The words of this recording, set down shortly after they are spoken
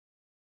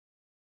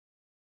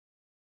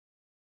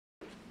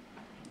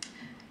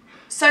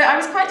So I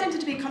was quite tempted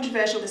to be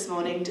controversial this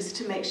morning, just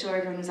to make sure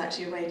everyone was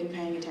actually awake and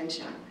paying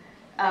attention.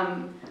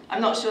 I'm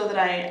not sure that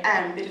I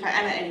am, but if I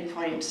am at any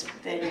point,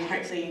 then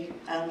hopefully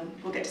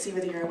we'll get to see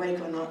whether you're awake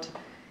or not.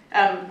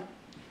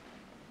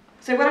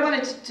 So what I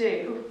wanted to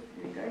do,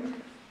 here we go.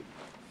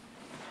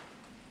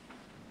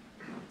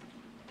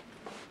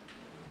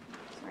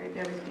 Sorry,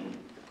 bear with me.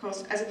 Of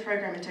course, as a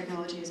programmer,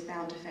 technology is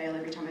bound to fail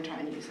every time I try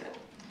and use it.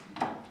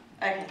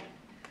 Okay.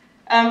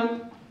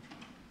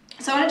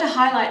 So I wanted to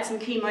highlight some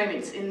key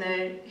moments in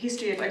the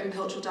history of open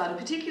cultural data,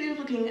 particularly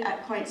looking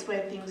at points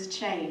where things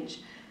change,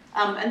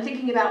 and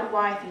thinking about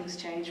why things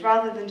change,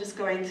 rather than just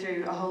going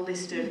through a whole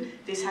list of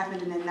this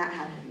happened and then that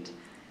happened.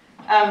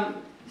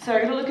 So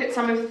I'm going to look at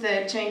some of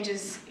the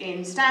changes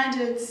in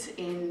standards,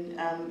 in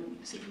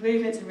sort of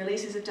movements and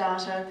releases of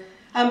data,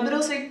 but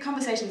also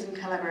conversations and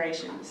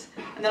collaborations.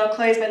 And then I'll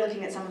close by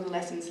looking at some of the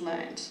lessons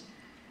learned.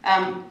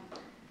 And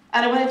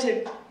I wanted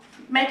to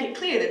make it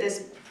clear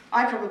that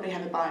I probably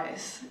have a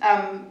bias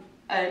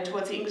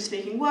towards the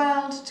English-speaking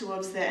world,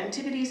 towards the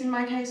antiquities in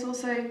my case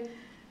also,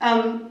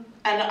 and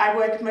I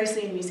work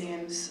mostly in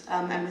museums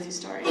and with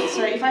historians.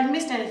 So if I've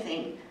missed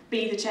anything,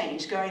 be the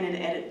change, go in and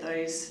edit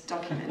those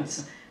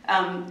documents.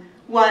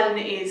 One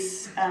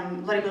is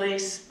Lottie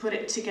Belize put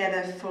it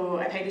together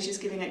for a paper she's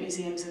giving at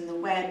museums and the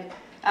web,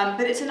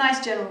 but it's a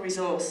nice general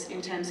resource in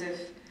terms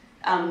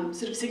of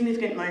sort of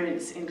significant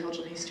moments in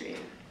cultural history.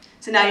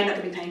 So now you're not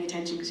going to be paying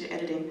attention because you're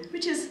editing,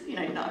 which is,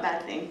 not a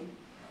bad thing.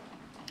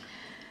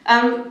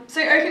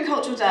 So open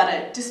cultural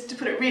data, just to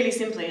put it really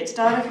simply, it's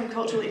data from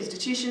cultural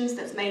institutions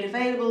that's made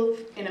available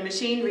in a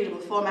machine-readable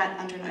format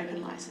under an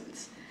open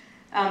license.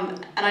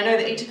 And I know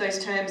that each of those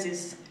terms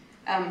is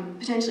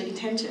potentially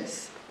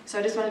contentious, so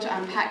I just wanted to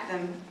unpack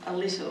them a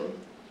little.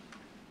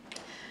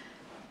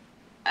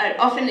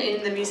 Often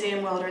in the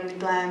museum world or in the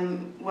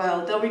GLAM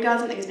world, they'll regard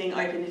something as being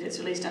open if it's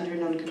released under a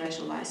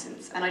non-commercial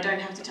license. And I don't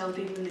have to tell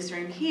people in this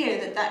room here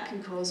that that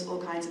can cause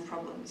all kinds of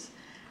problems.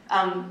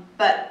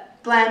 But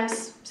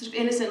GLAMs sort of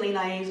innocently,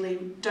 naively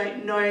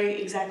don't know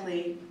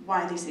exactly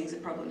why these things are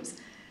problems.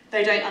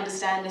 They don't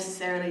understand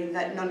necessarily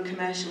that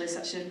non-commercial is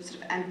such a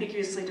sort of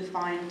ambiguously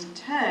defined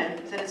term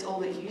that it's all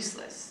but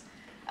useless.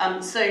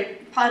 So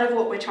part of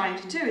what we're trying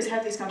to do is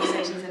have these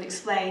conversations and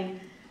explain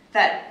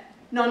that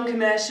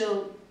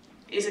non-commercial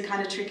is a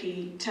kind of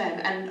tricky term,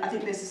 and I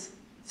think there's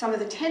some of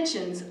the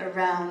tensions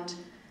around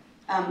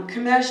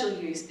commercial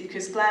use,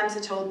 because GLAMs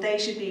are told they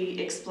should be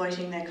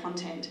exploiting their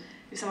content.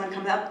 If someone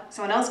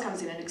else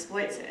comes in and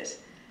exploits it,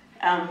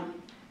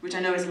 which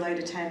I know is a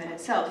loaded term in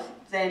itself,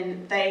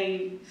 then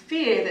they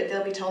fear that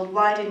they'll be told,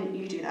 why didn't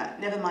you do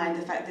that? Never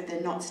mind the fact that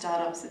they're not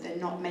startups, that they're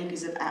not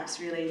makers of apps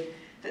really,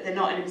 that they're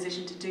not in a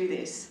position to do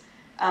this.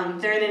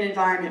 They're in an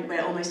environment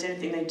where almost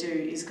anything they do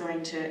is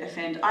going to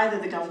offend either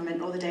the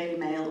government or the Daily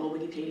Mail or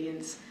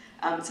Wikipedians,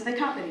 so they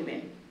can't really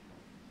win.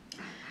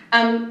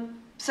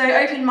 So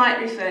open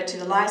might refer to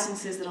the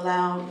licenses that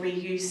allow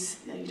reuse.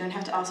 You don't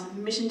have to ask for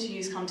permission to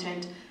use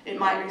content. It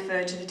might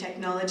refer to the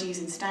technologies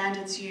and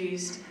standards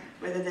used,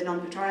 whether they're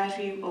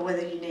non-proprietary or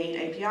whether you need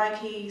API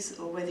keys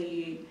or whether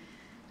you,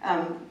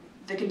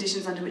 the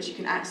conditions under which you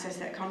can access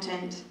that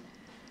content.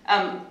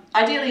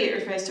 Ideally, it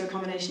refers to a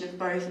combination of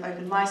both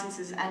open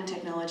licenses and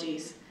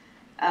technologies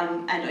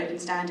and open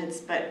standards,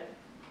 but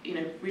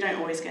we don't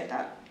always get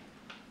that.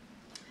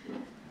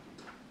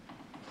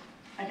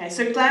 Okay,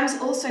 so GLAMs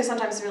also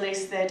sometimes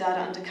release their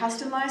data under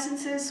custom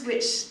licenses,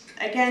 which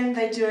again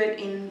they do it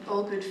in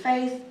all good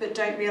faith, but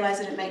don't realise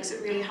that it makes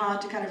it really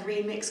hard to kind of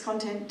remix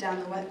content down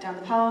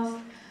the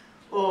path,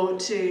 or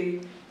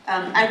to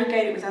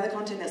aggregate it with other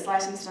content that's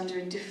licensed under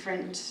a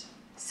different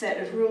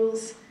set of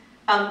rules.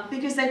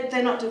 Because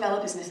they're not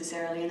developers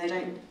necessarily, and they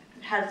don't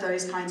have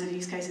those kinds of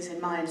use cases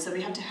in mind, so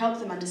we have to help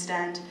them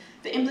understand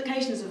the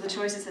implications of the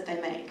choices that they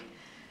make.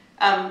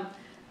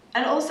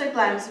 And also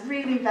GLAMs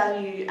really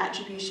value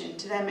attribution.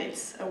 To them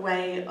it's a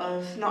way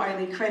of not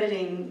only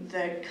crediting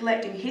the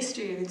collecting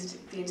history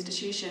of the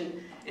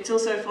institution, it's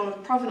also a form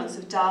of provenance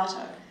of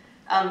data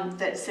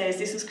that says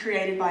this was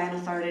created by an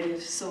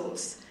authoritative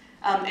source.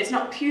 It's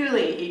not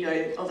purely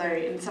ego, although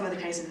in some of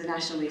the cases of the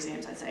national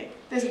museums I'd say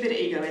there's a bit of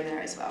ego in there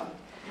as well.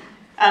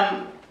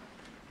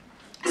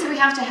 So we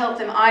have to help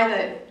them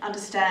either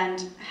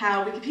understand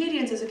how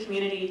Wikipedians as a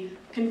community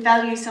can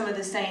value some of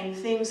the same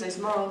things, those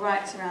moral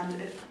rights around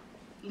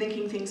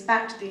linking things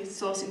back to the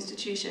source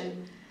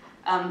institution.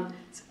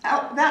 It's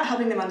about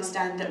helping them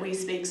understand that we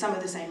speak some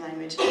of the same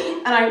language.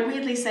 And I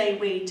weirdly say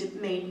we to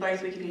mean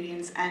both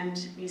Wikipedians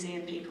and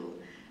museum people.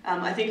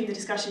 I think in the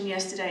discussion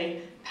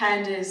yesterday,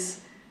 pandas,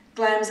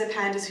 GLAMs are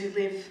pandas who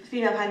live,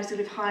 female pandas who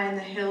live high in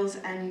the hills,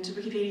 and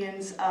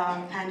Wikipedians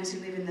are pandas who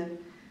live in the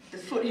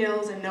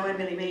foothills and no one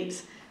really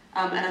meets.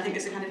 And I think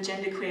it's a kind of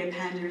genderqueer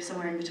panda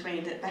somewhere in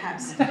between that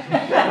perhaps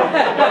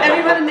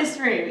everyone in this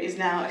room is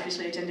now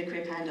officially a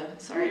genderqueer panda.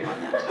 Sorry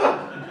about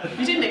that.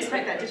 You didn't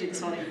expect that, did you,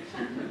 this morning?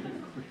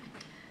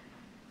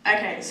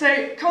 Okay,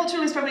 so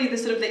cultural is probably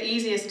the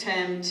easiest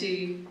term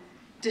to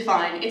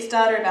define. It's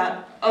data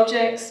about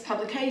objects,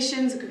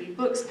 publications, it could be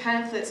books,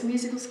 pamphlets,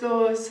 musical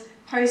scores,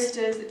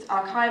 posters, it's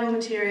archival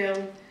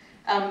material.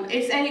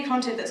 It's any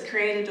content that's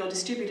created or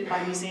distributed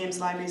by museums,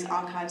 libraries,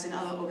 archives, and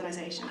other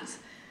organisations.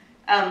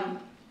 And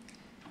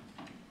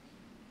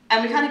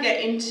we kind of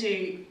get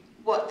into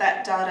what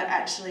that data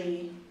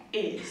actually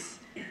is.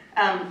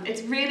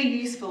 It's really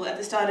useful at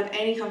the start of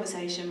any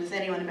conversation with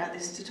anyone about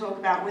this to talk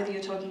about whether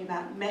you're talking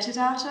about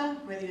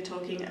metadata, whether you're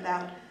talking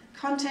about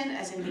content,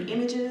 as in the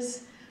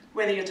images,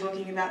 whether you're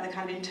talking about the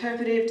kind of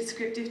interpretive,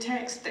 descriptive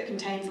text that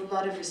contains a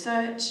lot of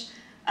research,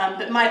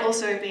 but might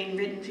also have been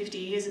written 50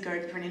 years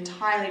ago for an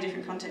entirely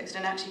different context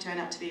and actually turn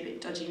out to be a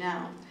bit dodgy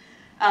now.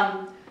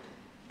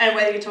 And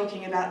whether you're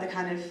talking about the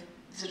kind of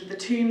sort of the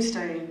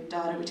tombstone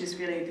data, which is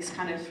really this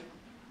kind of,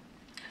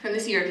 from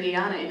this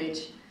Europeana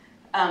image,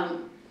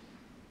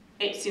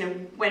 it's, you know,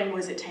 when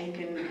was it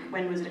taken,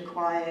 when was it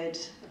acquired,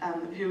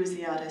 who was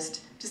the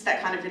artist, just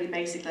that kind of really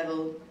basic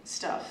level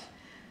stuff.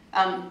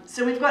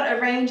 So we've got a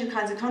range of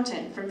kinds of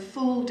content, from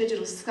full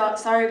digital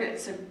surrogates,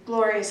 so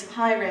glorious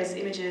high-res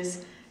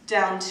images,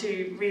 down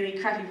to really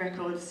crappy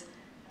records,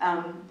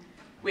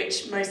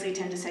 which mostly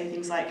tend to say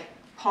things like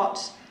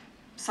pot,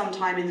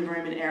 sometime in the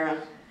Roman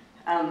era.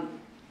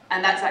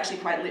 And that's actually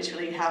quite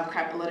literally how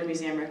crap a lot of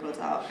museum records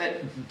are.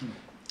 But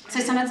so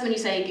sometimes when you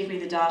say, give me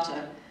the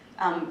data,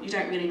 you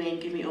don't really mean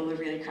give me all the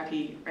really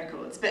crappy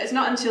records. But it's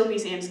not until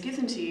museums give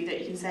them to you that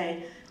you can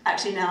say,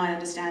 actually now I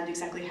understand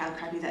exactly how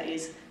crappy that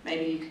is.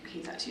 Maybe you could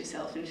keep that to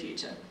yourself in the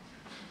future.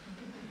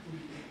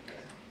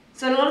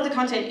 So a lot of the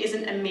content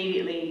isn't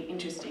immediately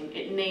interesting.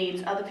 It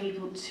needs other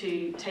people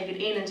to take it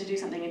in and to do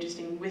something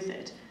interesting with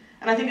it.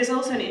 And I think there's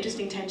also an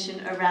interesting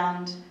tension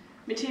around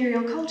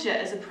material culture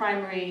as a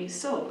primary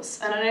source.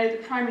 And I know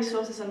that primary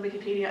sources on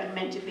Wikipedia are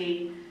meant to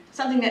be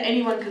something that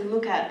anyone can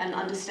look at and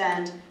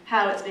understand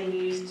how it's being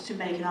used to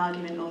make an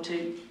argument or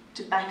to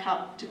back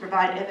up, to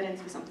provide evidence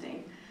for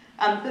something.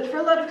 But for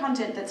a lot of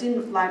content that's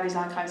in libraries,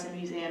 archives and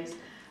museums,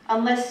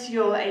 unless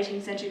your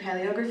 18th century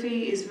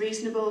paleography is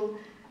reasonable,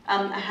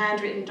 a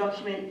handwritten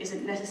document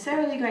isn't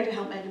necessarily going to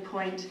help make a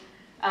point,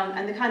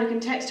 and the kind of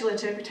contextual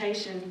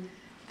interpretation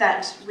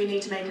that we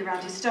need to make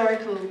around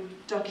historical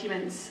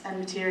documents and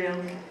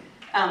material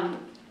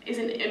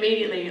isn't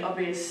immediately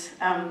obvious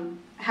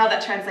how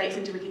that translates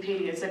into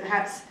Wikipedia. So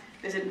perhaps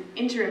there's an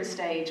interim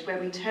stage where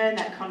we turn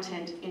that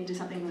content into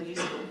something more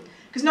useful.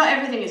 Because not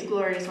everything is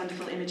glorious,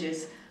 wonderful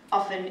images.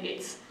 Often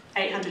it's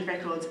 800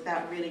 records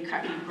about really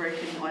crappy,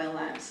 broken oil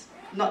lamps.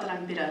 Not that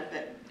I'm bitter,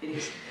 but it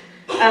is.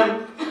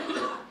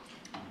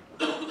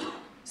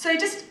 So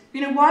just,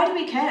 you know, why do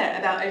we care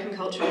about open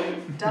cultural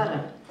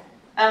data?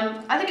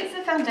 I think it's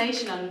the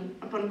foundation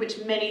upon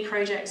which many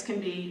projects can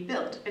be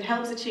built. It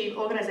helps achieve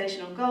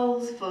organisational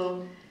goals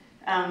for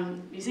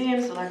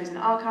museums, for libraries and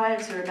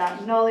archives, who are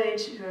about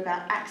knowledge, who are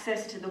about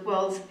access to the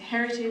world's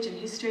heritage and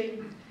history.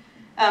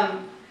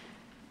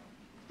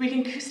 We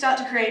can start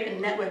to create a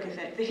network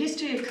effect. The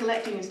history of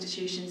collecting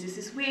institutions is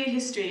this weird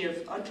history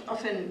of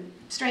often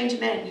strange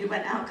men who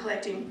went out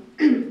collecting.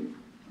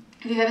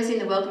 If you've ever seen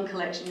the Welcome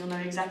Collection, you'll know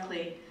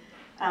exactly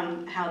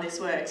how this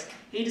works.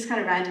 He just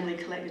kind of randomly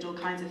collected all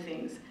kinds of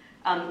things.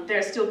 There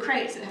are still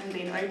crates that haven't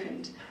been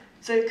opened.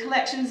 So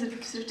collections are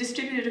sort of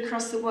distributed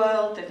across the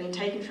world. They've been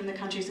taken from the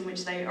countries in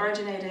which they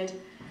originated.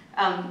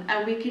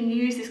 And we can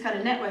use this kind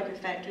of network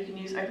effect. We can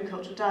use open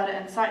cultural data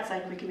and sites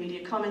like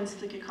Wikimedia Commons,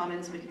 Flickr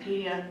Commons,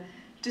 Wikipedia,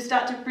 to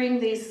start to bring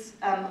these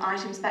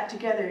items back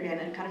together again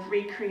and kind of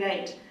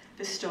recreate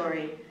the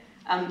story,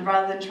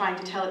 rather than trying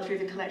to tell it through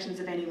the collections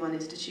of any one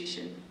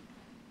institution.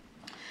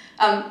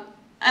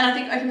 And I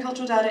think open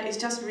cultural data is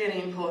just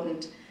really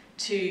important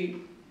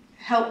to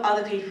help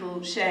other people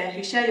who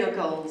share your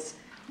goals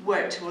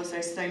work towards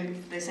those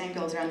same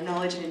goals around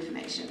knowledge and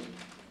information.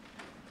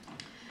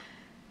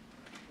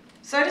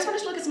 So I just wanted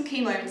to look at some key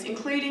moments,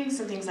 including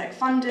some things like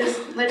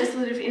funders,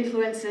 legislative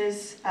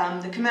influences,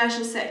 the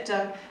commercial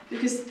sector,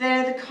 because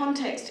they're the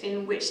context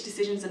in which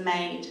decisions are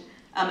made,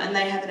 and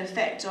they have an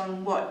effect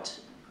on what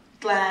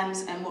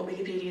GLAMs and what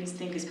Wikipedians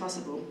think is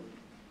possible.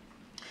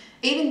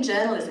 Even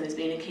journalism has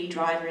been a key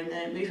driver in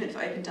the movement for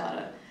open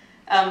data.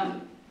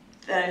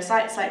 The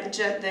sites like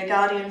the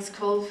Guardian's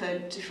call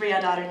to free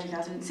our data in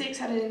 2006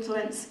 had an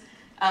influence.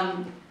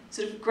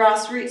 Sort of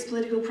grassroots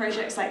political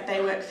projects like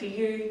They Work For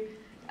You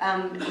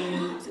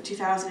in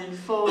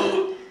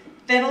 2004,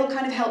 they've all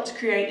kind of helped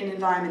create an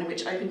environment in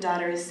which open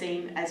data is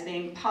seen as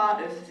being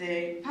part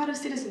of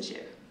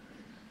citizenship.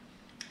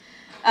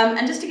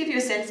 And just to give you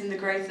a sense in the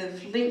growth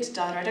of linked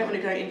data, I don't want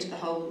to go into the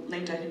whole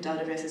linked open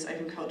data versus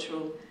open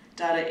cultural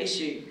data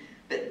issue,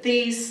 but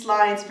these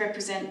slides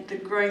represent the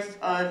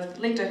growth of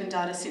linked open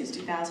data since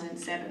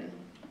 2007.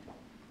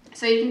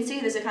 So you can see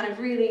there's a kind of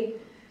really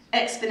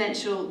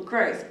exponential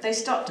growth. They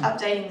stopped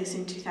updating this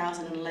in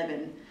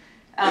 2011,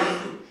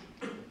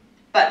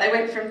 but they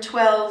went from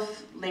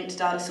 12 linked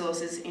data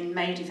sources in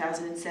May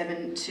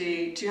 2007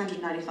 to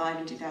 295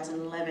 in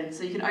 2011,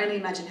 so you can only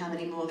imagine how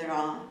many more there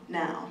are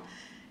now.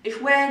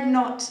 If we're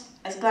not,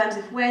 as GLAMs,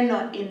 if we're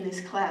not in this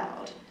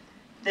cloud,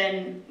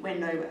 then we're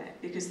nowhere,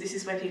 because this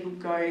is where people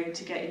go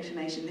to get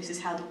information. This is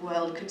how the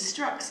world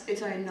constructs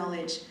its own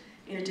knowledge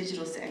in a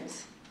digital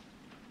sense.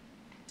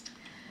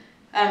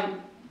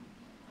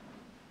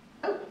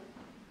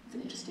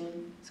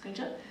 interesting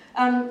screenshot.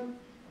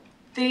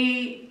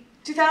 The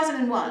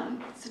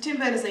 2001, so Tim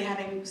Berners-Lee,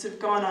 having sort of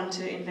gone on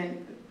to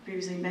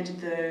previously invented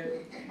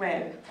the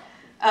web,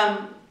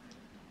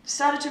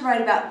 started to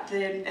write about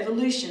the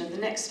evolution of the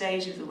next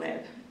stage of the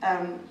web,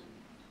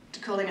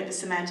 calling it the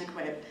semantic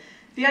web.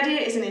 The idea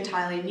isn't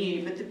entirely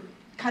new, but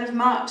kind of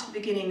marked the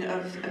beginning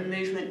of a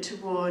movement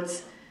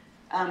towards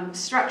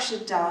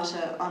structured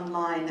data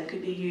online that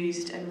could be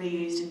used and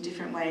reused in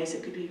different ways,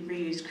 that could be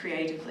reused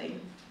creatively.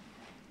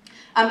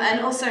 And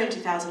also in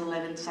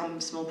 2011,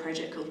 some small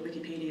project called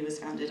Wikipedia was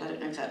founded. I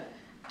don't know if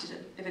did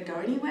it ever go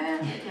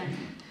anywhere?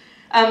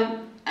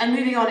 No. And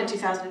moving on in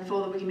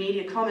 2004, the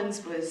Wikimedia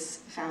Commons was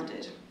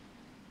founded.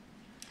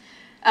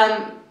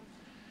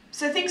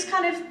 So things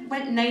kind of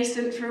went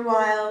nascent for a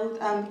while.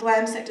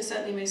 GLAM sector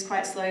certainly moves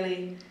quite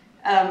slowly.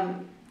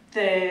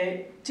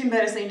 Tim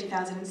Berners-Lee in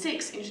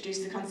 2006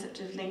 introduced the concept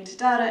of linked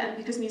data, and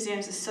because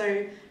museums are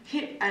so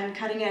hip and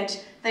cutting edge,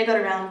 they got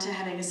around to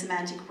having a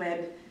semantic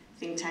web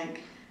think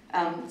tank.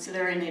 So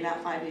they're only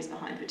about 5 years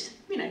behind, which,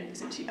 you know,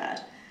 isn't too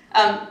bad.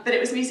 But it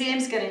was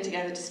museums getting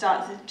together to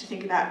start to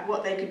think about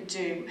what they could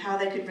do, how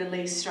they could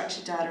release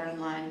structured data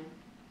online.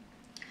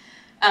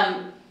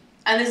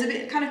 And there's a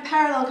bit kind of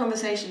parallel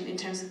conversation in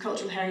terms of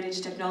cultural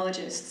heritage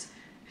technologists,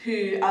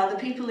 who are the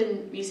people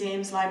in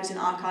museums, libraries and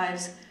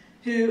archives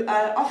who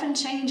are often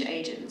change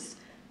agents,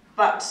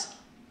 but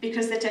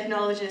because they're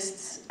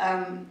technologists,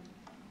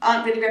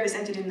 aren't really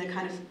represented in the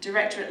kind of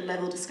directorate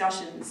level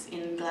discussions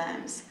in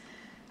GLAMs.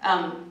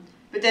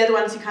 But they're the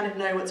ones who kind of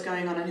know what's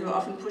going on and who are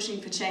often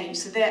pushing for change,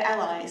 so they're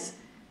allies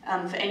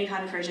for any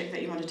kind of project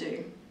that you want to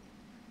do.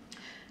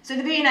 So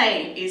the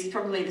V&A is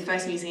probably the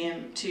first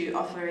museum to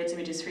offer its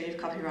images free of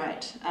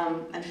copyright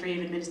and free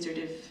of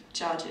administrative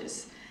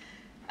charges.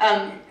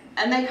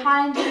 And they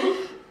kind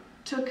of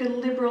took a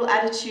liberal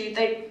attitude.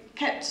 They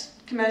kept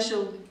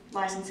commercial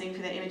licensing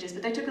for their images,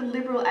 but they took a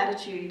liberal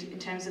attitude in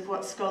terms of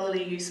what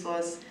scholarly use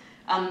was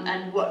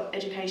and what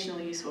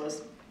educational use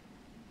was.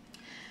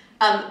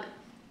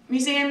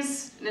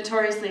 Museums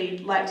notoriously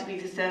like to be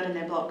the third on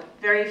their block.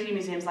 Very few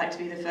museums like to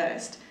be the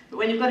first. But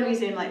when you've got a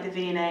museum like the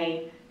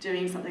V&A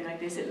doing something like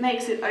this, it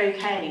makes it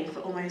okay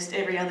for almost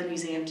every other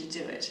museum to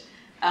do it.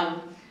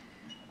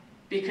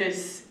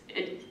 Because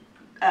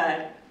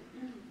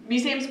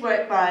museums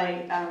work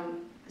by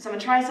someone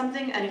tries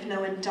something, and if no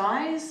one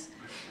dies,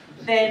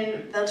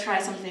 then they'll try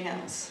something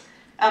else.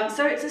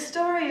 So it's a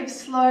story of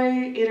slow,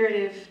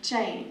 iterative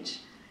change,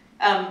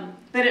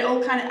 but it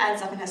all kind of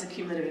adds up and has a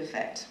cumulative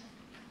effect.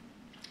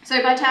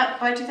 So by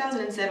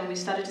 2007, we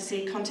started to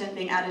see content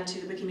being added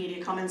to the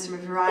Wikimedia Commons from a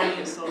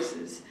variety of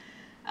sources,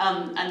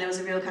 and there was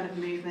a real kind of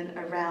movement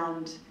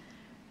around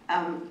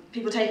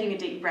people taking a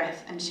deep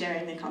breath and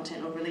sharing their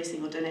content, or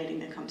releasing or donating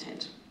their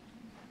content.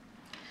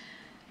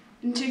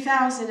 In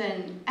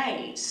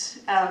 2008,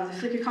 the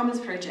Flickr Commons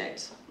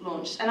project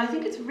launched, and I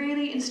think it's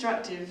really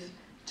instructive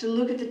to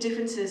look at the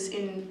differences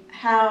in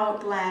how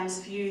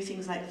GLAMs view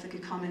things like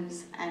Flickr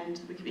Commons and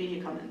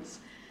Wikimedia Commons.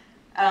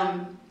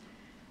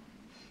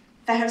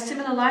 They have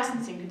similar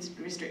licensing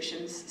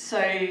restrictions, so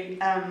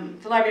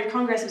the Library of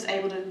Congress was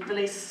able to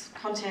release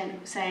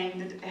content saying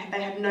that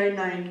they had no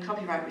known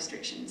copyright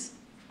restrictions.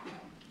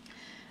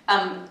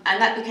 And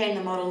that became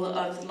the model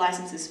of the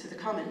licenses for the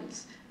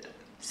Commons.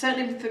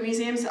 Certainly for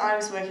museums that I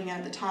was working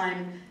at the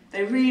time,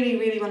 they really,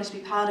 really wanted to be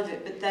part of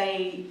it, but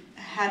they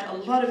had a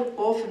lot of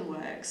orphan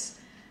works,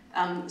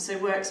 so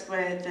works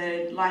where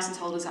the license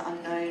holders are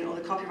unknown or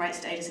the copyright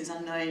status is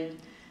unknown,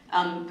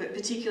 but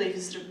particularly for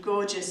sort of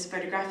gorgeous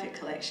photographic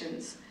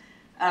collections.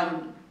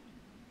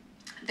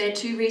 They're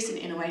too recent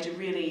in a way to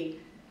really,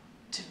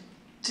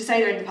 to say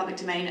they're in the public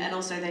domain, and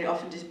also they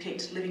often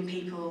depict living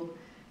people,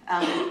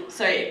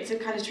 so it's a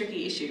kind of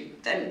tricky issue.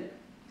 Then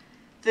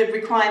the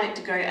requirement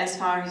to go as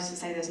far as to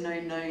say there's no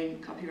known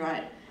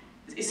copyright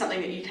is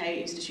something that UK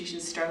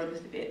institutions struggled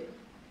with a bit.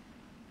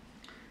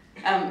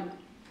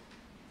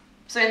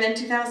 So in then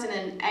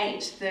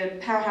 2008, the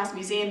Powerhouse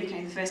Museum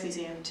became the first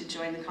museum to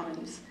join the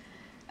Commons.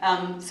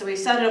 So we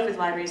started off with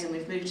libraries and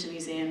we've moved to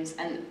museums,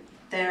 and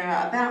there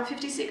are about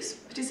 56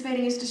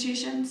 participating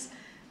institutions.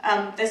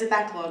 There's a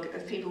backlog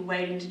of people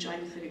waiting to join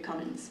the Flickr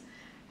Commons.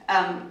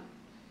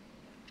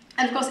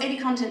 And of course, any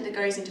content that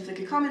goes into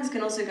Flickr Commons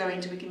can also go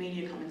into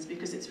Wikimedia Commons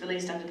because it's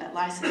released under that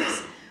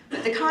license.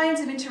 But the kinds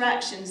of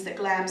interactions that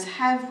GLAMs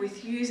have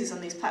with users on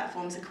these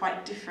platforms are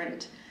quite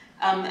different.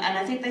 And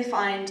I think they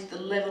find the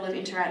level of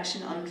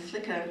interaction on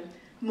Flickr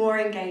more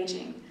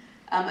engaging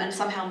and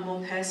somehow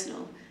more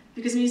personal.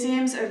 Because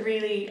museums are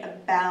really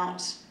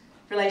about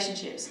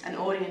relationships and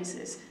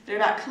audiences. They're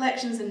about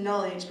collections and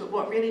knowledge, but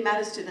what really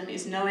matters to them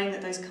is knowing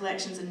that those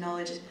collections and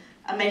knowledge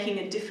are making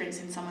a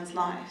difference in someone's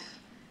life.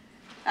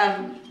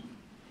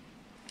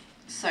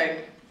 So,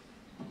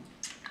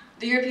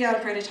 the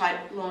Europeana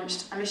prototype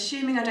launched. I'm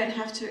assuming I don't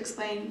have to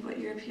explain what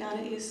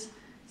Europeana is.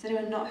 Has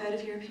anyone not heard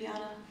of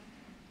Europeana?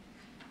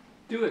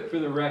 Do it for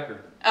the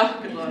record. Oh,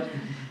 good lord.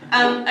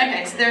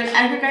 Okay, so they're an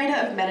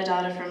aggregator of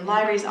metadata from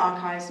libraries,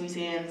 archives,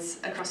 museums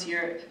across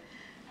Europe.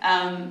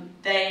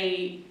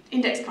 They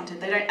index content.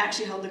 They don't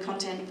actually hold the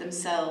content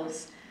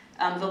themselves.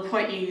 they'll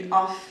point you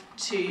off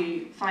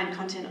to find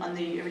content on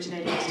the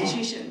originating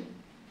institution.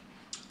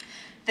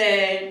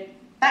 Their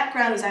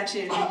background was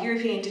actually at the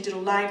European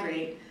Digital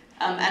Library,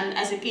 and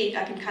as a geek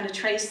I can kind of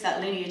trace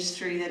that lineage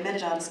through their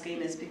metadata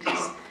schemas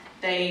because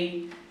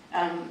they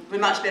were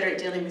much better at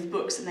dealing with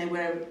books than they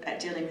were at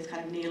dealing with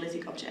kind of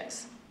Neolithic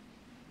objects.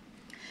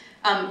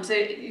 So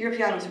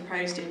Europeana was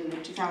proposed in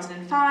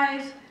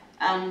 2005.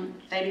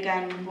 They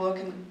began work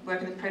on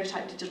the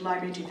prototype digital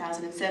library in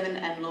 2007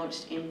 and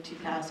launched in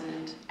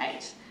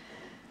 2008.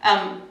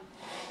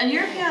 And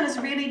Europeana's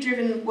really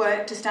driven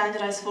work to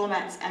standardise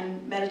formats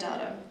and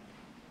metadata.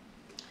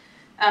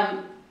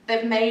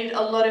 They've made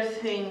a lot of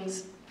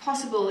things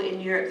possible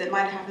in Europe that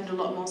might have happened a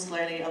lot more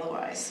slowly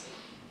otherwise.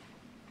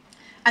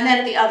 And then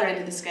at the other end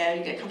of the scale,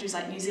 you get countries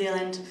like New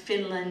Zealand,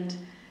 Finland,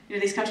 you know,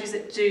 these countries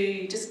that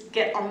do just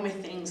get on with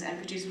things and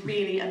produce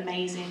really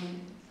amazing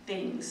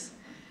things.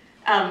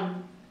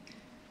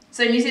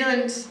 So New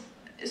Zealand,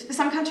 for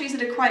some countries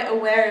that are quite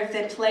aware of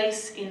their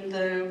place in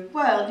the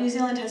world, New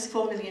Zealand has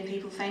 4 million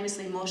people,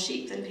 famously more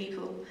sheep than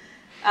people.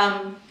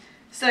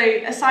 So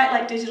a site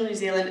like Digital New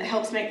Zealand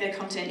helps make their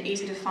content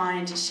easy to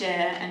find,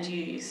 share and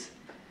use.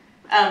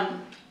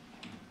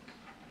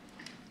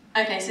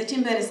 Okay, so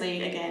Tim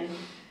Berners-Lee again.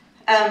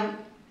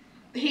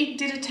 He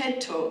did a TED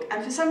talk,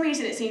 and for some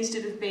reason it seems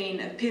to have been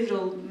a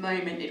pivotal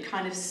moment. It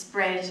kind of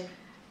spread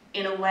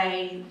in a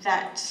way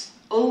that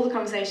all the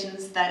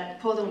conversations that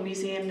poor little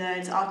museum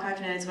nerds, archive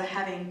nerds were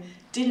having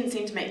didn't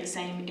seem to make the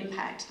same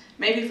impact.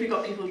 Maybe if we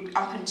got people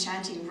up and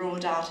chanting raw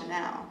data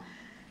now,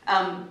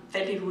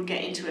 then people would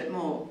get into it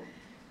more.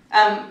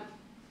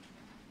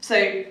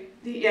 So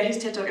yeah, his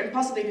TED talk, and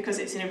possibly because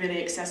it's in a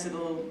really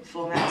accessible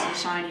format,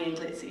 so shiny and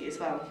glitzy as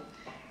well.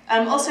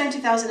 Also in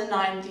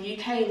 2009, the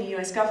UK and the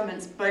US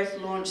governments both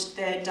launched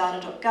their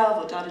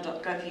data.gov or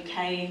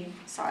data.gov.uk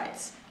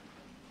sites.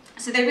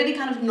 So they're really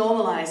kind of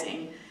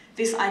normalising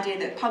this idea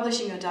that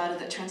publishing your data,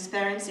 that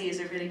transparency is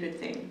a really good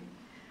thing.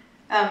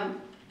 In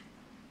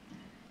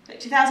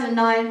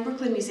 2009,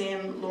 Brooklyn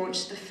Museum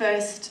launched the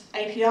first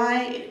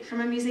API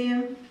from a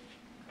museum.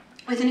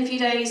 Within a few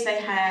days, they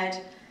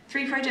had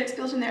 3 projects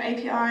built in their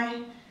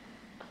API.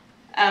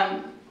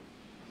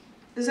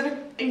 There's an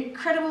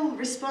incredible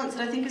response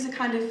that I think is a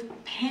kind of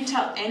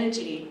pent-up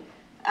energy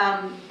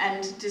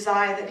and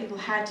desire that people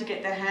had to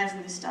get their hands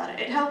on this data.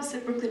 It helps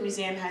that Brooklyn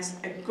Museum has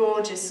a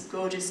gorgeous,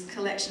 gorgeous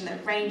collection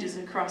that ranges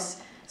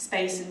across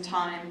space and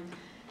time.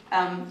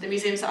 The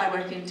museums that I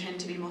work in tend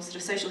to be more sort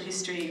of social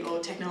history or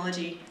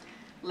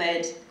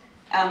technology-led.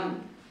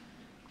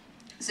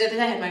 So they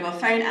had mobile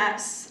phone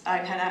apps,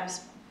 iPad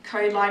apps,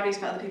 code libraries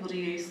for other people to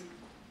use.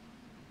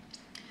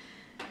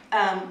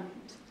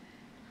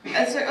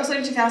 So also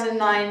in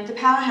 2009, the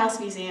Powerhouse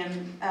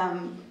Museum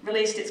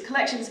released its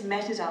collections of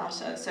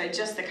metadata, so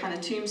just the kind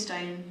of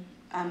tombstone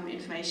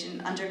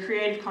information, under a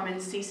Creative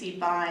Commons CC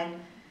BY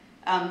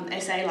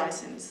SA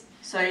license.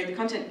 So the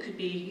content could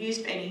be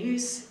used for any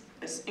use,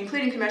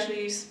 including commercial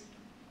use,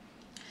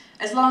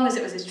 as long as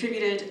it was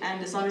distributed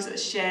and as long as it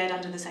was shared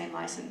under the same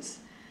license.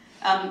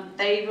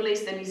 They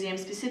released their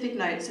museum-specific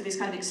notes, so these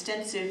kind of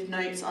extensive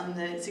notes on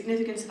the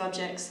significance of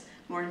objects,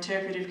 more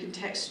interpretive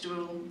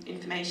contextual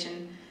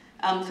information,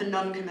 for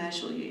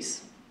non-commercial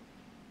use.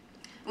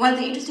 One of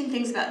the interesting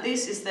things about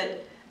this is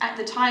that at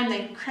the time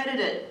they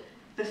credited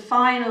the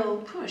final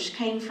push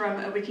came from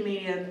a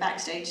Wikimedia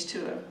backstage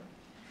tour.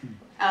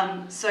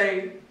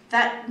 So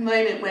that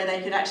moment where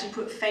they could actually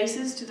put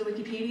faces to the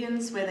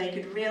Wikipedians, where they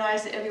could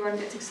realise that everyone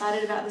gets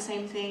excited about the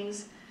same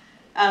things,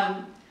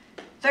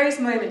 those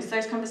moments,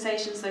 those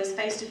conversations, those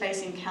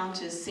face-to-face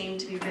encounters seem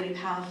to be really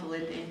powerful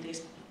in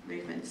these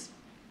movements.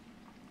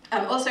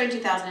 Also in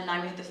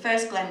 2009, we had the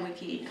first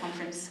GLAM-Wiki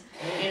conference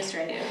in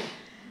Australia,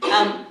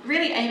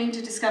 really aiming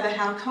to discover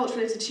how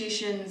cultural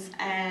institutions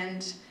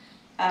and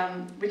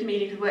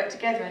Wikimedia could work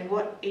together and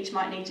what each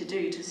might need to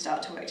do to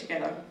start to work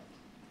together.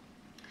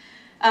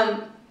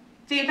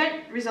 The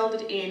event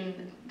resulted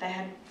in, they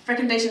had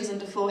recommendations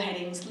under 4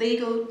 headings: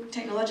 legal,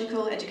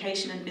 technological,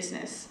 education and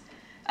business,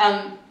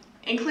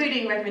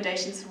 including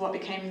recommendations for what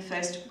became the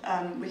first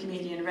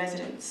Wikimedia in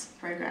Residence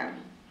program.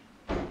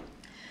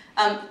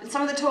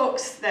 Some of the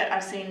talks that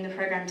I've seen in the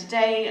program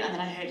today and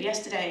that I heard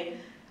yesterday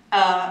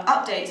are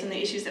updates on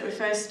the issues that were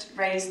first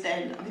raised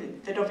then. I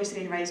mean, they'd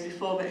obviously been raised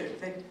before,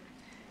 but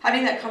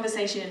having that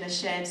conversation in a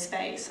shared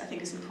space I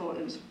think is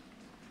important.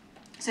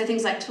 So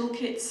things like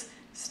toolkits,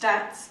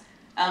 stats,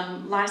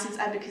 license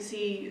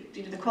advocacy,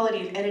 the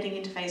quality of editing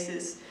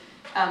interfaces.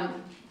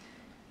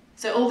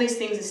 So all these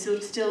things are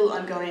still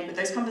ongoing, but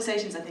those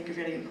conversations I think are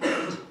really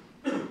important.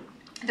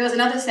 There was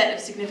another set of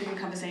significant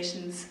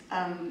conversations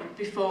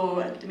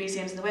before the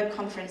Museums and the Web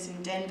conference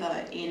in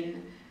Denver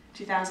in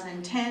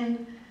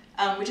 2010,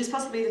 which is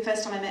possibly the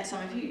first time I met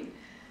some of you.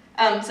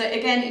 So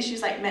again,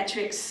 issues like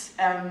metrics,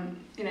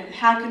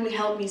 how can we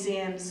help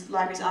museums,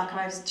 libraries,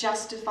 archives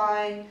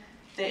justify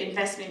the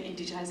investment in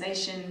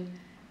digitization,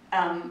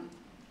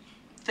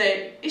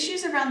 the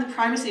issues around the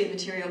primacy of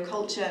material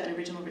culture and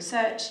original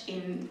research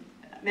in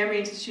memory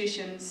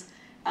institutions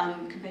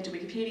compared to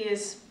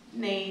Wikipedia's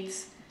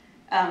needs,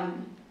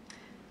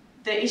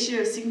 the issue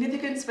of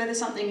significance, whether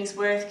something is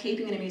worth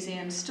keeping in a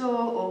museum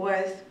store or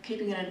worth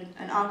keeping in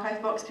an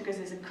archive box because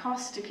there's a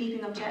cost to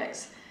keeping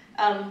objects,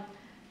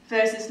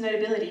 versus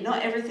notability.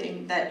 Not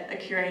everything that a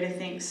curator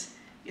thinks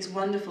is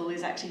wonderful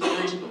is actually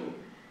notable.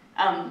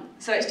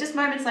 So it's just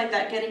moments like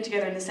that, getting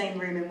together in the same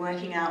room and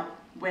working out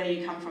where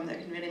you come from, that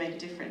can really make a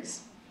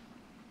difference.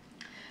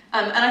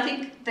 And I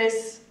think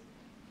there's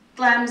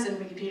GLAMs and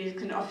Wikipedia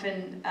can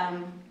often,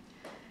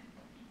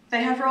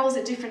 they have roles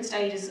at different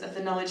stages of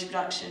the knowledge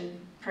production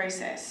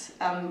process.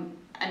 And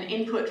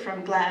input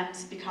from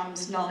GLAMs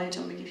becomes knowledge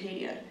on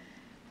Wikipedia.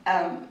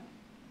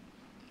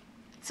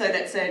 So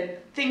that's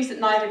things that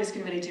neither of us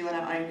can really do on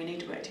our own. We need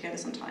to work together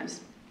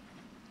sometimes.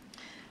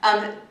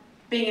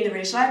 Being in the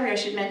British Library, I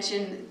should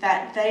mention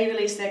that they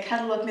released their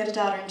catalogue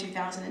metadata in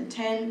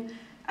 2010,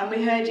 and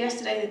we heard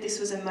yesterday that this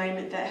was a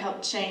moment that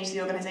helped change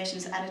the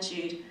organisation's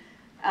attitude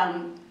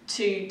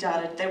to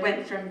data. They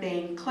went from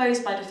being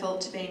closed by default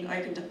to being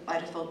opened by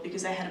default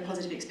because they had a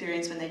positive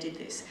experience when they did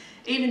this.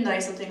 Even though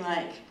something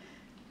like,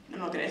 I'm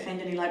not going to offend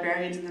any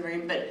librarians in the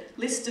room, but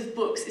list of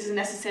books isn't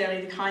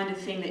necessarily the kind of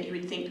thing that you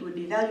would think would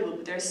be valuable,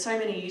 but there are so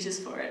many uses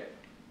for it.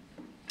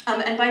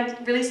 And by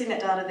releasing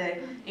that data, they're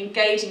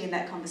engaging in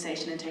that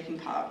conversation and taking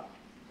part.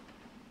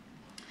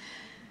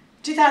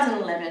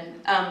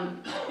 2011,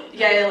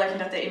 Yale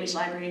opened up their image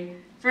library.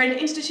 For an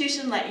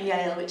institution like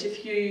Yale, which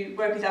if you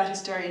work with art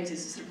historians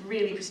is sort of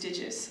really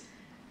prestigious,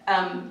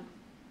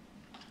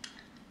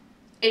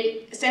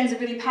 it sends a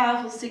really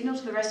powerful signal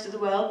to the rest of the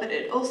world, but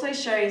it also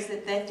shows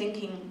that they're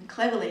thinking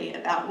cleverly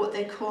about what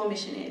their core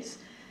mission is.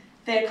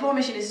 Their core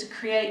mission is to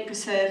create,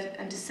 preserve,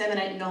 and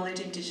disseminate knowledge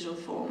in digital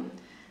form.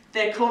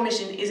 Their core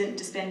mission isn't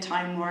to spend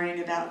time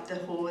worrying about the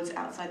hoards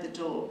outside the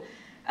door.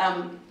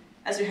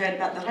 As we heard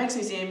about the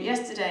Rijksmuseum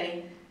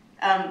yesterday,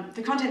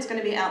 the content's going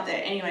to be out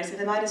there anyway, so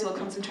they might as well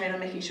concentrate on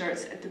making sure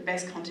it's the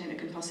best content it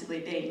can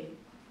possibly be.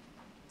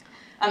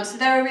 So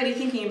they were really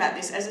thinking about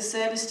this as a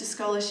service to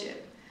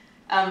scholarship.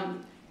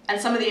 And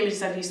some of the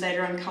images I've used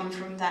later on come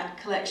from that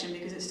collection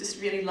because it's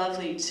just really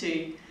lovely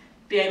to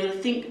be able to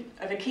think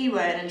of a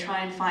keyword and try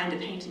and find a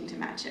painting to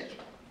match it.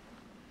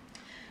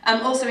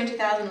 Also in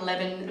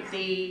 2011,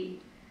 the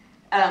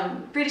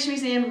British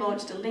Museum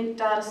launched a linked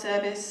data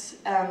service,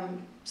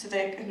 so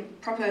they're a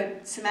proper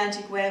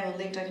semantic web or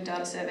linked open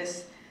data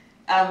service.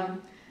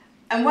 And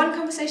one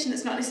conversation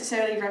that's not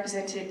necessarily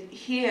represented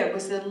here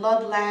was the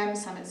LOD-LAM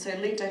Summit, so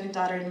linked open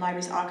data in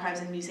libraries, archives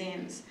and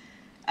museums,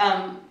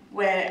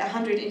 where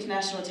 100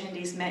 international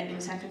attendees met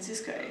in San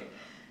Francisco.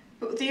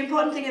 But the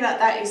important thing about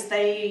that is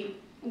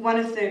one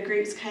of the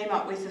groups came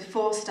up with a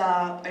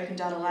 4-star open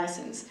data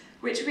license,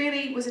 which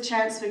really was a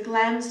chance for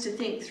GLAMs to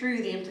think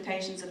through the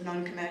implications of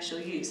non-commercial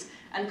use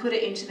and put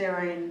it into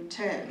their own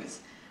terms.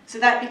 So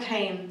that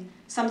became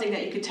something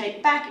that you could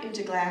take back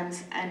into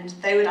GLAMs and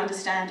they would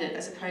understand it,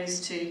 as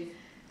opposed to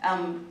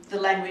the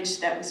language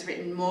that was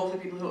written more for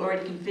people who are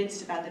already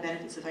convinced about the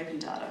benefits of open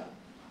data.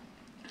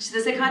 So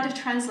there's a kind of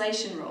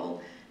translation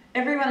role.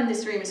 Everyone in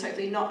this room is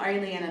hopefully not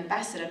only an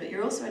ambassador, but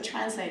you're also a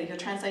translator. You're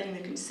translating the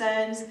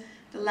concerns,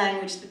 the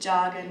language, the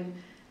jargon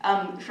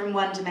from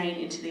one domain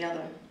into the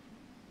other.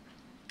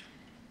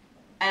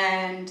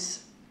 And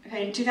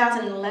in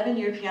 2011,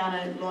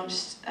 Europeana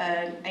launched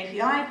an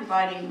API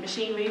providing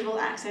machine-readable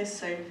access,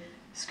 so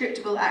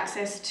scriptable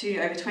access to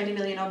over 20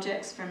 million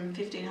objects from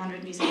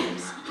 1,500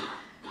 museums.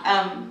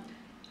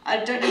 I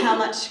don't know how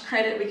much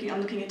credit we can,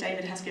 I'm looking at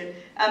David Haskell,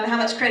 how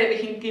much credit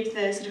we can give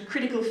the sort of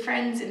critical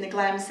friends in the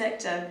GLAM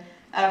sector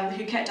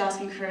who kept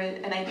asking for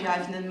an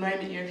API from the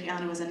moment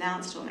Europeana was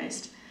announced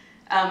almost.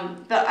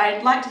 But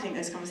I'd like to think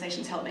those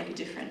conversations help make a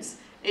difference,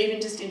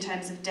 even just in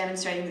terms of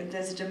demonstrating that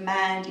there's a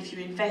demand. If you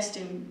invest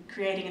in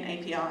creating an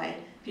API,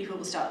 people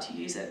will start to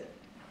use it.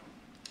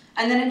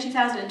 And then in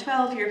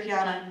 2012,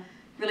 Europeana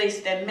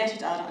released their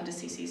metadata under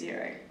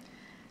CC0.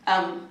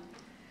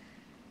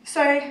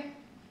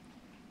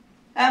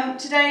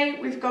 Today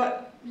we've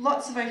got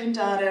lots of open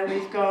data,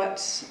 we've got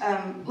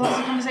lots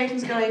of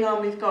conversations going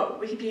on, we've got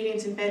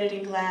Wikipedians embedded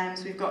in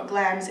GLAMs, we've got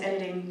GLAMs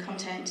editing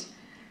content.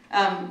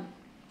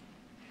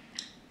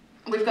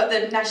 We've got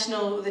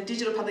the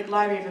Digital Public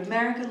Library of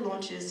America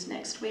launches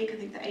next week, I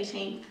think the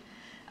 18th.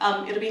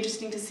 It'll be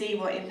interesting to see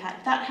what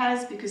impact that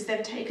has, because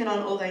they've taken on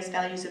all those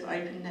values of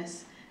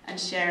openness and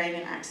sharing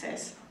and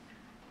access.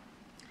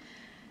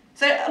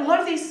 So a lot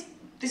of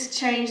this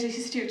change, this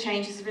history of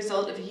change, is a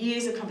result of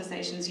years of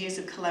conversations, years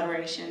of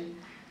collaboration.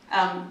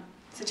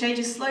 So change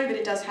is slow, but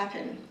it does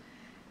happen.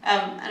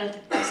 And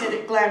I've said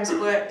that GLAMs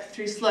work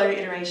through slow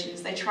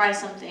iterations. They try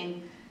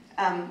something,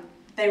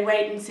 they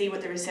wait and see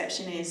what the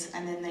reception is,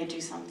 and then they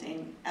do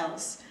something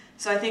else.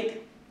 So I think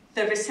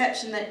the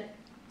reception that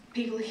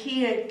people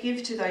here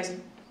give to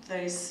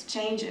those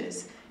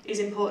changes is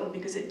important,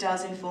 because it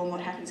does inform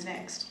what happens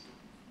next.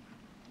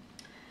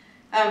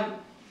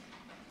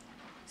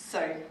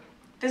 So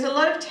there's a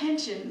lot of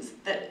tensions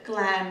that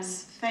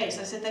GLAMs face.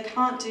 I said they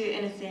can't do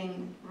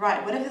anything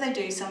right. Whatever they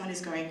do, someone is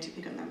going to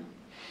pick on them.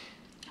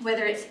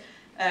 Whether it's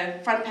a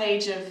front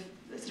page of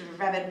sort of a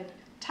rabid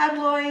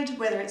tabloid,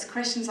 whether it's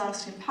questions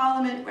asked in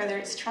Parliament, whether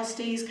it's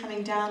trustees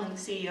coming down on the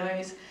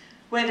CEOs,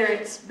 whether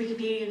it's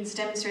Wikipedians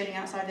demonstrating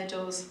outside their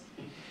doors.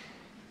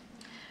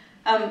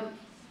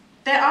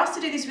 They're asked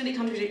to do these really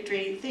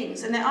contradictory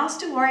things, and they're asked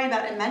to worry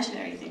about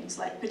imaginary things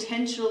like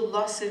potential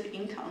loss of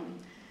income.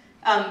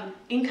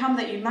 Income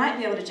that you might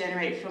be able to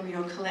generate from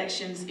your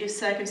collections if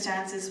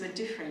circumstances were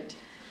different.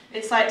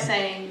 It's like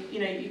saying, you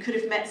know, you could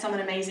have met someone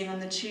amazing on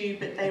the tube,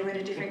 but they were in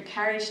a different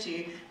carriage to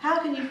you. How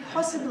can you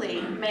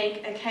possibly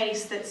make a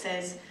case that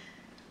says,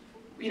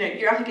 you know,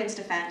 you're up against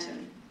a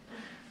phantom?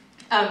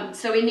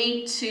 So we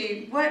need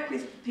to work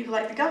with people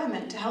like the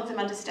government to help them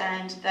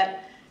understand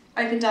that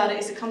open data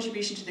is a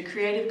contribution to the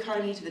creative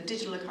economy, to the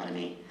digital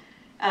economy.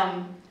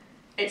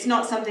 It's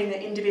not something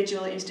that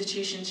individual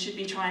institutions should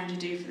be trying to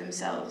do for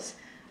themselves.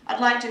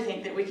 I'd like to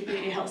think that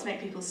Wikipedia helps make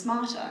people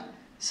smarter,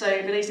 so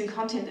releasing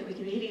content that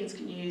Wikipedians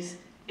can use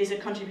is a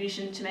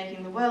contribution to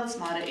making the world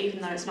smarter,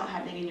 even though it's not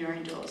happening in your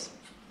own doors.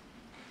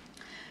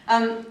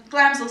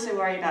 GLAMs also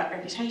worry about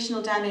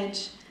reputational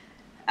damage.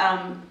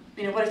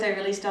 You know, what if they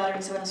release data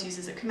and someone else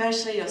uses it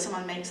commercially, or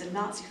someone makes a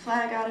Nazi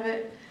flag out of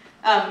it?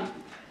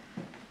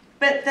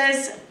 But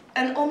there's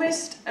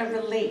almost a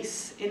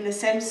release in the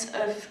sense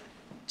of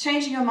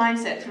changing your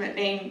mindset from it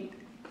being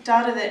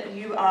data that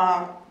you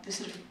are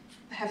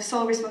have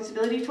sole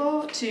responsibility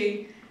for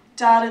to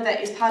data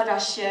that is part of our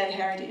shared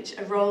heritage,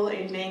 a role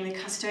in being the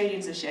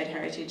custodians of shared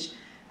heritage,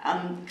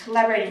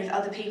 collaborating with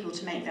other people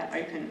to make that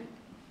open.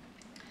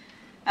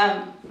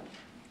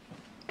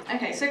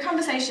 Okay, so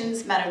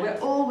conversations matter. We're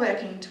all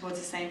working towards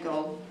the same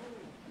goal.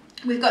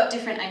 We've got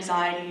different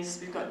anxieties,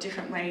 we've got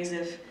different ways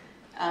of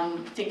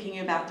thinking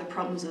about the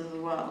problems of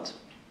the world.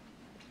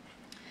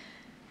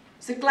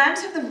 So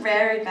GLAMs have the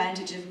rare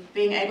advantage of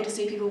being able to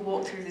see people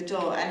walk through the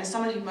door, and as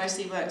someone who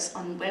mostly works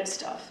on web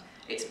stuff,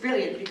 it's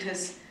brilliant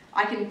because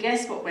I can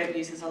guess what web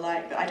users are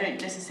like, but I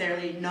don't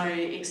necessarily know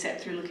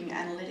except through looking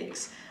at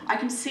analytics. I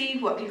can see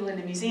what people in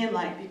a museum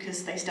like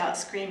because they start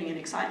screaming in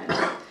excitement.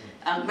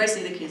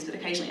 Mostly the kids, but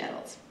occasionally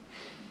adults.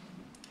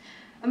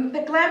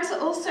 But GLAMs are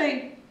also,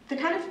 they're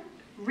kind of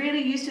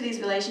really used to these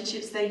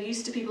relationships. They're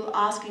used to people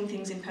asking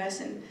things in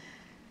person.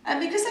 And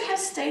because they have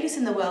status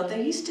in the world,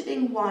 they're used to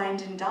being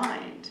wined and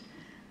dined.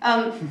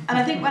 And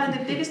I think one of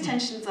the biggest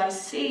tensions I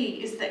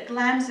see is that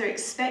GLAMs are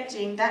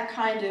expecting that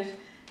kind of,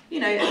 you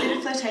know, a bit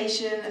of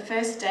flirtation, a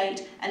first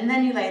date, and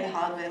then you lay the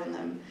hardware on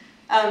them.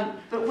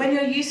 But when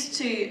you're used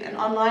to an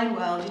online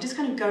world, you just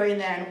kind of go in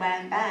there and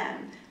wham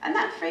bam, and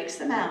that freaks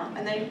them out.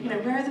 And they, you know,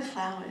 where are the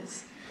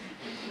flowers?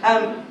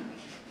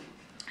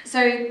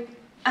 So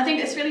I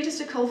think it's really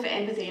just a call for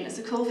empathy, and it's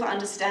a call for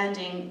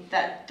understanding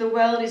that the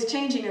world is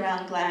changing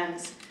around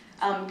GLAMs.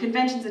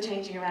 Conventions are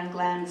changing around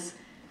GLAMs.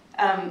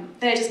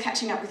 They're just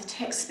catching up with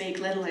tech speak,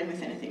 let alone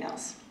with anything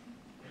else.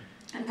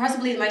 And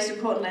possibly the most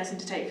important lesson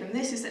to take from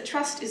this is that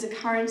trust is a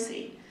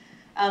currency.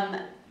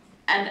 And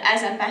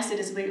as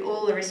ambassadors, we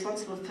all are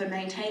responsible for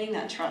maintaining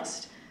that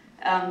trust.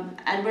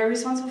 And we're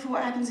responsible for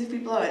what happens if we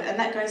blow it. And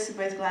that goes for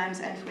both GLAMs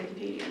and for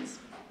Wikipedians.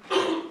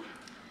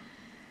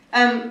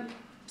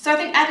 So I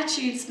think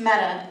attitudes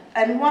matter.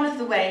 And one of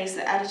the ways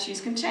that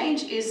attitudes can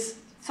change is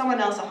someone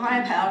else, a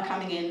higher power,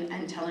 coming in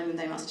and telling them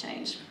they must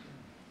change.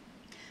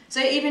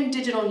 So even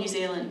Digital New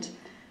Zealand,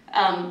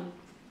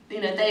 you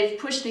know, they've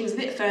pushed things a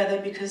bit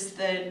further because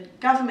the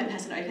government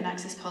has an open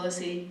access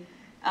policy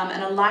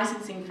and a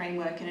licensing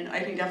framework and an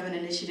open government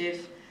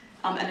initiative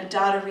and a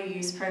data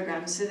reuse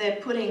program. So they're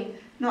putting,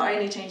 not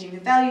only changing the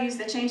values,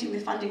 they're changing the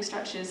funding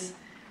structures.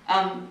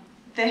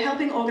 They're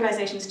helping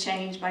organisations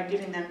change by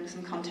giving them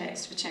some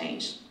context for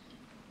change.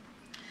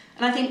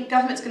 And I think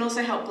governments can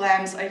also help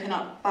GLAMs open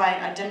up by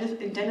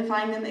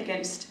identifying them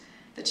against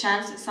the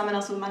chance that someone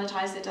else will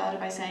monetise their data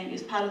by saying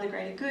it's part of the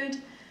greater good,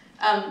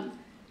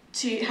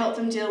 to help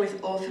them deal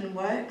with orphan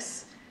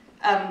works.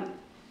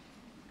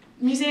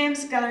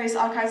 Museums, galleries,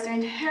 archives, they're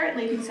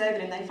inherently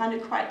conservative. They find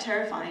it quite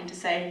terrifying to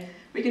say,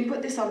 we can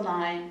put this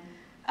online,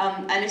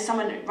 and if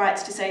someone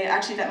writes to say,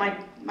 actually, that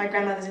my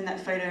grandmother's in that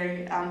photo,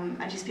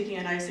 and she's picking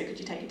her nose, so could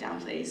you take it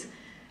down, please?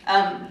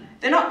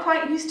 They're not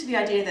quite used to the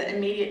idea that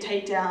immediate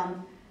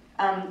takedown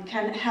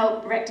can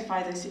help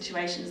rectify those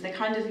situations. They're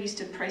kind of used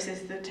to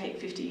processes that take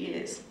 50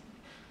 years.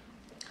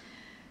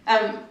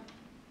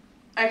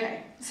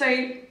 Okay, so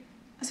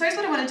I suppose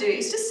what I want to do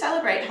is just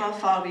celebrate how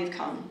far we've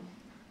come.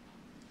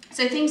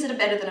 So things that are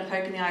better than a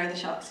poke in the eye with a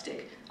sharp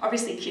stick.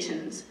 Obviously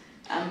kittens,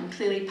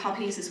 clearly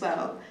puppies as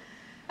well.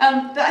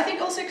 But I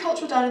think also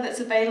cultural data that's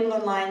available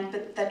online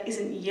but that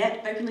isn't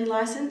yet openly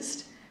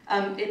licensed.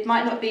 It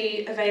might not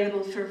be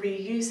available for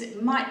reuse,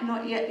 it might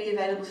not yet be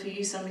available for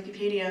use on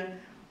Wikipedia,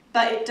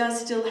 but it does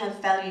still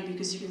have value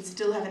because you can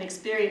still have an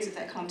experience of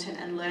that content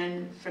and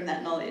learn from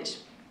that knowledge.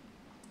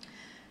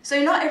 So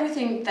not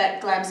everything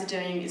that GLAMs are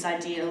doing is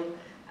ideal,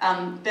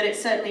 but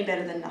it's certainly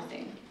better than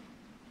nothing.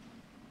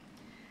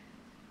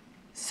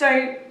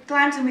 So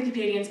GLAMs and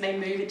Wikipedians may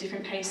move at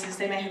different paces,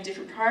 they may have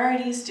different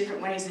priorities,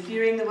 different ways of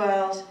viewing the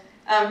world,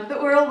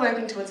 but we're all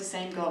working towards the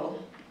same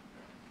goal.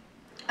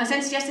 I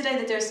sensed yesterday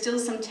that there are still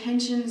some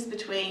tensions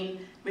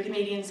between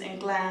Wikimedians and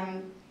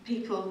GLAM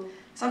people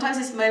Sometimes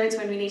it's moments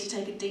when we need to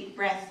take a deep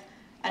breath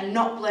and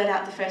not blurt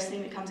out the first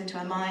thing that comes into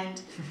our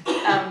mind.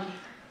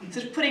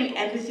 Sort of putting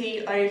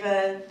empathy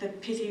over the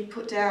pithy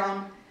put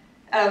down.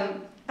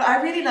 But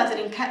I really love that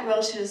in Kat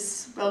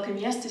Welch's Welcome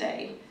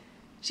Yesterday,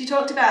 she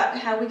talked about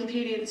how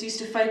Wikipedians used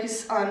to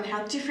focus on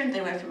how different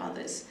they were from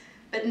others,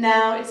 but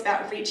now it's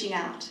about reaching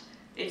out.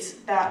 It's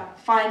about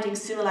finding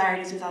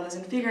similarities with others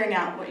and figuring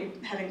out what you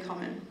have in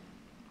common.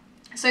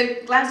 So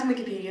GLAMs and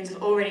Wikipedians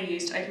have already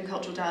used open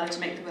cultural data to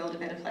make the world a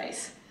better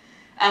place.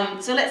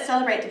 So let's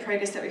celebrate the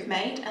progress that we've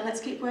made and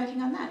let's keep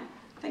working on that.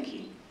 Thank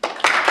you.